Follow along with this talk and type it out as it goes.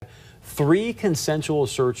3 consensual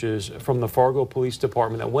searches from the Fargo Police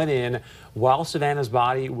Department that went in while Savannah's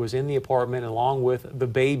body was in the apartment, along with the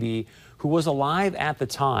baby who was alive at the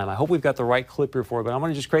time. I hope we've got the right clip here for you, but I'm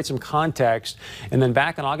going to just create some context. And then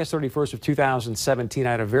back on August 31st of 2017,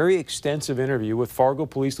 I had a very extensive interview with Fargo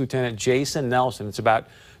Police Lieutenant Jason Nelson. It's about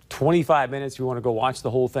 25 minutes if you want to go watch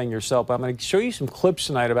the whole thing yourself. But I'm going to show you some clips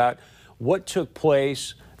tonight about what took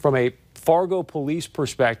place from a Fargo police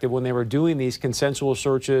perspective when they were doing these consensual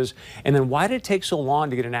searches, and then why did it take so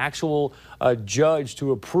long to get an actual judge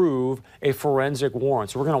to approve a forensic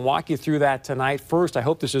warrant. So we're going to walk you through that tonight. First, I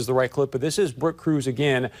hope this is the right clip, but this is Brooke Crews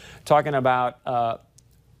again talking about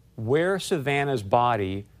where Savannah's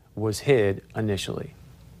body was hid initially.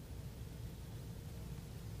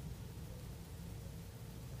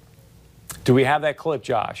 Do we have that clip,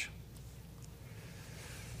 Josh?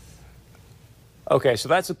 Okay, so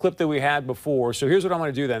that's the clip that we had before. So here's what I'm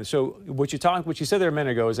going to do then. So what you said there a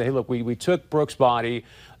minute ago is that, hey, look, we took Brooke's body,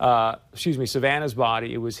 Savannah's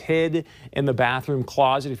body. It was hid in the bathroom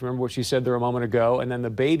closet, if you remember what she said there a moment ago. And then the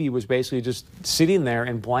baby was basically just sitting there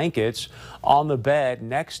in blankets on the bed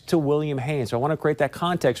next to William Haynes. So I want to create that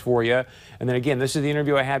context for you. And then again, this is the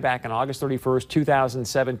interview I had back on August 31st,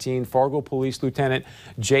 2017, Fargo Police Lieutenant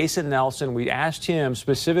Jason Nelson. We asked him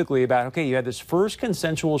specifically about, okay, you had this first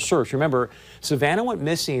consensual search. Remember, Savannah went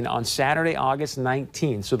missing on Saturday, August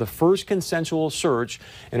 19th. So the first consensual search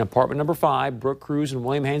in apartment number 5, Brooke Crews and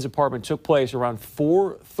William Haynes' apartment, took place around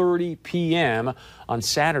 4:30 p.m. on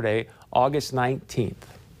Saturday, August 19th.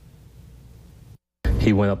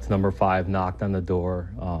 He went up to number 5, knocked on the door.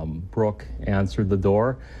 Brooke answered the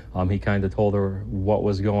door. He kind of told her what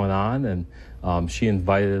was going on, and she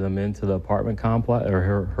invited him into the apartment complex, or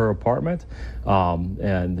her apartment.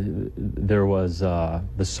 And there was the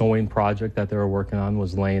sewing project that they were working on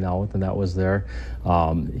was laying out, and that was there.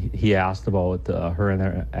 He asked about her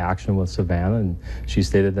interaction with Savannah, and she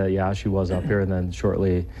stated that, yeah, she was up here, and then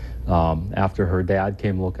shortly after her dad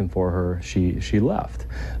came looking for her, she left.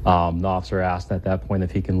 The officer asked at that point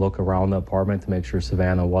if he can look around the apartment to make sure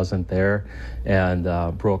Savannah wasn't there,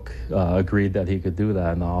 and Brooke agreed that he could do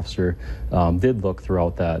that, and the officer did look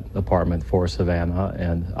throughout that apartment for Savannah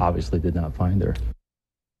and obviously did not find her.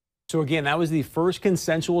 So again, that was the first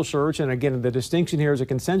consensual search, and again, the distinction here is a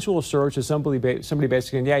consensual search is somebody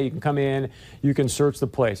basically, yeah, you can come in, you can search the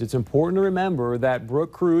place. It's important to remember that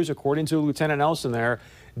Brooke Crews, according to Lieutenant Nelson there,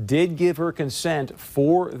 did give her consent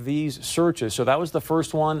for these searches. So that was the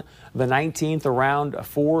first one, the 19th, around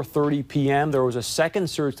 4:30 p.m. There was a second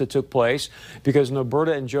search that took place because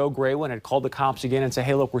Norberta and Joe Graywin had called the cops again and said,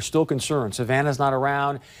 hey, look, we're still concerned. Savannah's not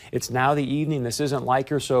around. It's now the evening. This isn't like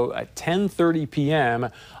her. So at 10:30 p.m.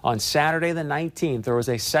 on Saturday the 19th, there was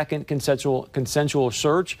a second consensual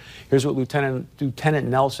search. Here's what Lieutenant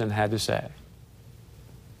Nelson had to say.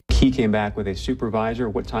 He came back with a supervisor.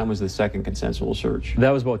 What time was the second consensual search?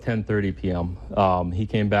 That was about 10:30 p.m. He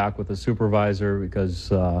came back with a supervisor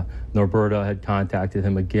because Norberta had contacted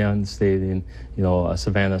him again, stating, you know,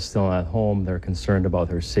 Savannah's still at home. They're concerned about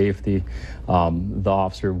her safety. The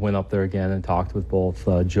officer went up there again and talked with both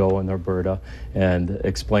Joe and Norberta and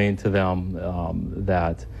explained to them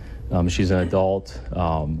that she's an adult.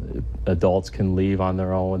 Adults can leave on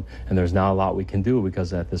their own, and there's not a lot we can do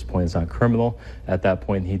because at this point it's not criminal. At that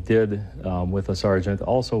point, he did, with a sergeant,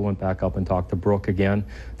 also went back up and talked to Brooke again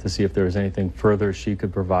to see if there was anything further she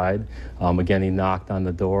could provide. Again, he knocked on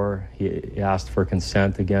the door. He asked for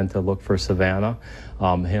consent again to look for Savannah.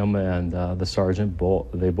 Him and the sergeant,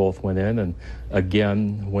 they both went in and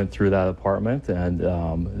again went through that apartment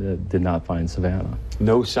and did not find Savannah.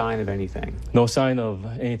 No sign of anything? No sign of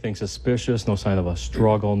anything suspicious, no sign of a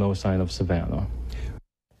struggle, no sign of Savannah.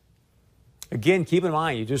 Again, keep in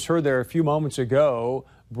mind, you just heard there a few moments ago,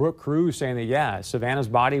 Brooke Crews saying that, yeah, Savannah's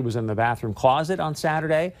body was in the bathroom closet on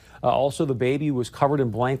Saturday. Also, the baby was covered in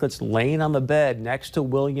blankets laying on the bed next to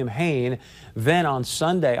William Haynes. Then on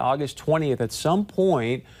Sunday, August 20th, at some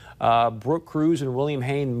point, Brooke Crews and William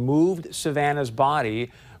Haynes moved Savannah's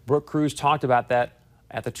body. Brooke Crews talked about that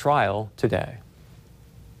at the trial today.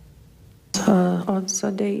 On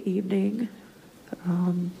Sunday evening,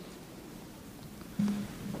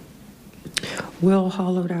 Will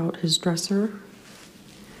hollowed out his dresser,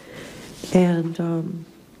 and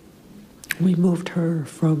we moved her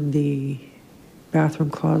from the bathroom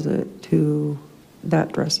closet to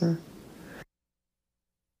that dresser.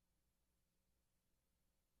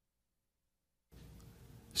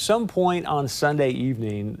 Some point on Sunday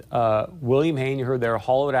evening, William Haynes, you heard there,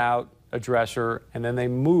 hollowed out a dresser, and then they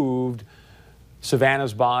moved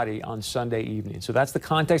Savannah's body on Sunday evening. So that's the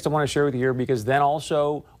context I want to share with you here, because then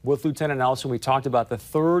also with Lieutenant Nelson, we talked about the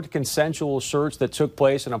third consensual search that took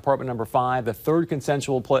place in apartment number 5, the third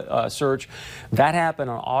consensual search. That happened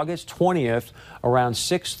on August 20th around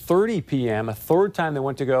 6:30 p.m., a third time they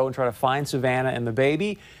went to go and try to find Savannah and the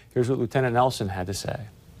baby. Here's what Lieutenant Nelson had to say.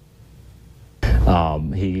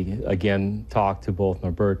 He again talked to both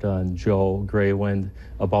Norberta and Joe Graywind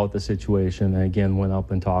about the situation, and again went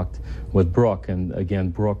up and talked with Brooke, and again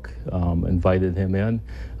Brooke invited him in,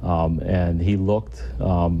 and he looked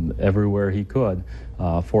everywhere he could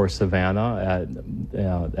for Savannah.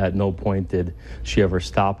 At no point did she ever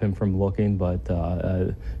stop him from looking,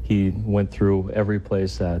 but he went through every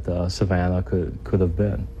place that Savannah could have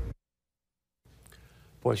been.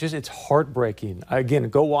 Boy, it's heartbreaking. Again,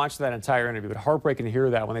 go watch that entire interview, but heartbreaking to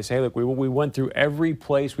hear that when they say, look, we went through every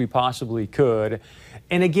place we possibly could.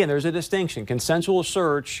 And again, there's a distinction. Consensual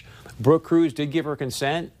search, Brooke Cruz did give her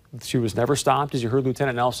consent. She was never stopped, as you heard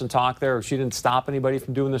Lieutenant Nelson talk there. She didn't stop anybody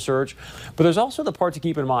from doing the search. But there's also the part to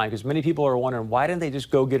keep in mind, because many people are wondering, why didn't they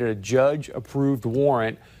just go get a judge-approved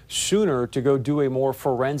warrant sooner to go do a more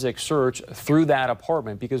forensic search through that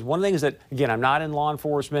apartment? Because one of the things that, again, I'm not in law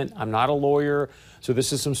enforcement, I'm not a lawyer, so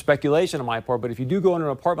this is some speculation on my part, but if you do go into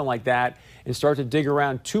an apartment like that and start to dig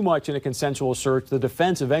around too much in a consensual search, the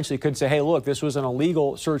defense eventually could say, hey, look, this was an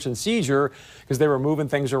illegal search and seizure because they were moving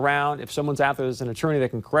things around. If someone's out there as an attorney that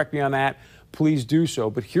can correct me on that, please do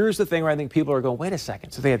so. But here's the thing where I think people are going, wait a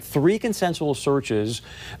second. So they had 3 consensual searches.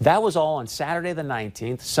 That was all on Saturday the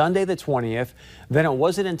 19th, Sunday the 20th. Then it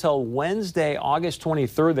wasn't until Wednesday, August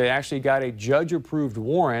 23rd, they actually got a judge-approved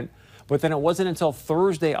warrant. But then it wasn't until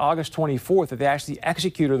Thursday, August 24th, that they actually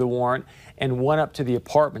executed the warrant and went up to the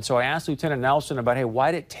apartment. So I asked Lieutenant Nelson about, hey,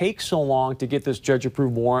 why did it take so long to get this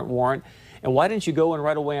judge-approved warrant? And why didn't you go in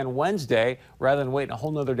right away on Wednesday rather than waiting a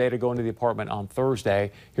whole nother day to go into the apartment on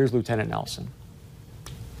Thursday? Here's Lieutenant Nelson.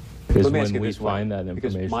 Let me ask you this way,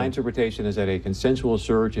 because my interpretation is that a consensual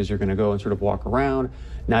search is you're going to go and sort of walk around.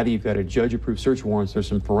 Now that you've got a judge-approved search warrant, there's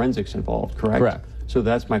some forensics involved, correct? Correct. So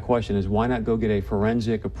that's my question, is why not go get a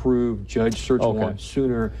forensic-approved judge search warrant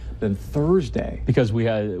sooner than Thursday? Because we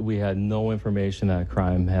had no information that a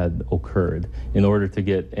crime had occurred. In order to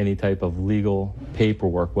get any type of legal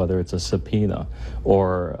paperwork, whether it's a subpoena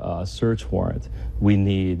or a search warrant, we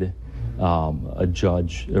need a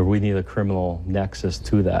judge, or we need a criminal nexus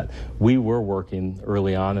to that. We were working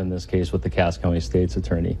early on in this case with the Cass County State's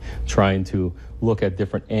Attorney, trying to look at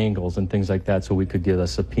different angles and things like that so we could get a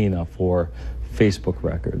subpoena for Facebook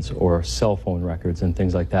records or cell phone records and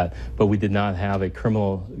things like that. But we did not have a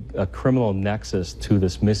criminal nexus to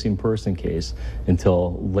this missing person case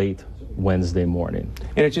until late Wednesday morning.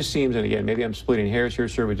 And it just seems, and again, maybe I'm splitting hairs here,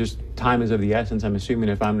 sir, but just time is of the essence, I'm assuming,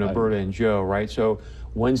 if I'm Norberta and Joe, right? So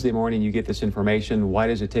Wednesday morning you get this information. Why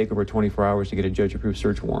does it take over 24 hours to get a judge-approved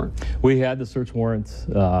search warrant? We had the search warrant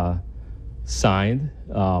signed.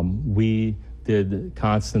 We did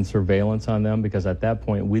constant surveillance on them because at that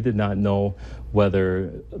point we did not know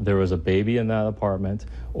whether there was a baby in that apartment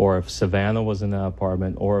or if Savannah was in that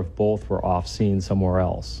apartment or if both were off scene somewhere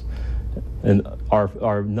else. And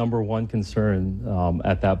our number one concern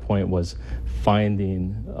at that point was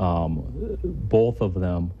finding both of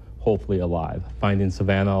them hopefully alive, finding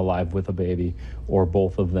Savannah alive with a baby or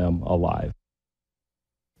both of them alive.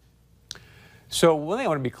 So one thing I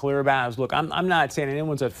want to be clear about is, look, I'm not saying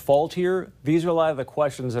anyone's at fault here. These are a lot of the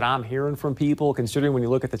questions that I'm hearing from people, considering when you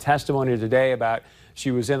look at the testimony today about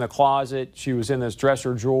she was in the closet, she was in this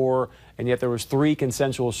dresser drawer, and yet there was 3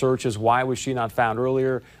 consensual searches. Why was she not found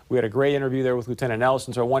earlier? We had a great interview there with Lieutenant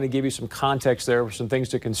Nelson, so I want to give you some context there for some things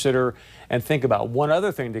to consider and think about. One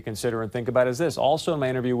other thing to consider and think about is this. Also in my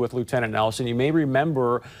interview with Lieutenant Nelson, you may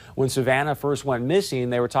remember when Savannah first went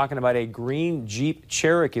missing, they were talking about a green Jeep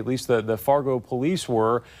Cherokee, at least the Fargo police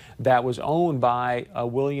were, that was owned by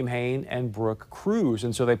William Hain and Brooke Cruz.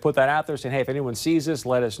 And so they put that out there saying, hey, if anyone sees this,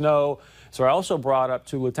 let us know. So I also brought up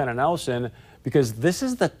to Lieutenant Nelson, because this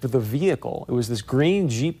is the vehicle. It was this green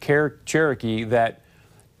Jeep Cherokee that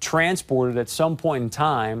transported at some point in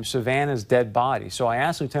time Savannah's dead body. So I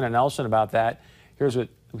asked Lieutenant Nelson about that. Here's what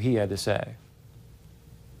he had to say.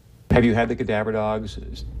 Have you had the cadaver dogs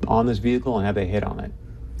on this vehicle, and have they hit on it?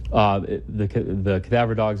 The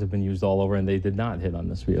cadaver dogs have been used all over, and they did not hit on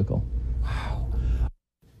this vehicle. Wow.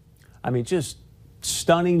 I mean, just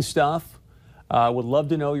stunning stuff. Would love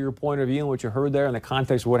to know your point of view and what you heard there in the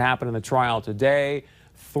context of what happened in the trial today.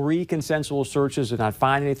 3 consensual searches, did not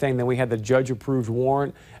find anything. Then we had the judge-approved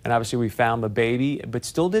warrant, and obviously we found the baby, but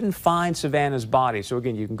still didn't find Savannah's body. So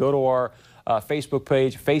again, you can go to our Facebook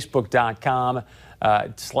page,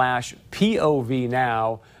 facebook.com/POV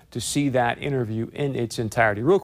now, to see that interview in its entirety. Real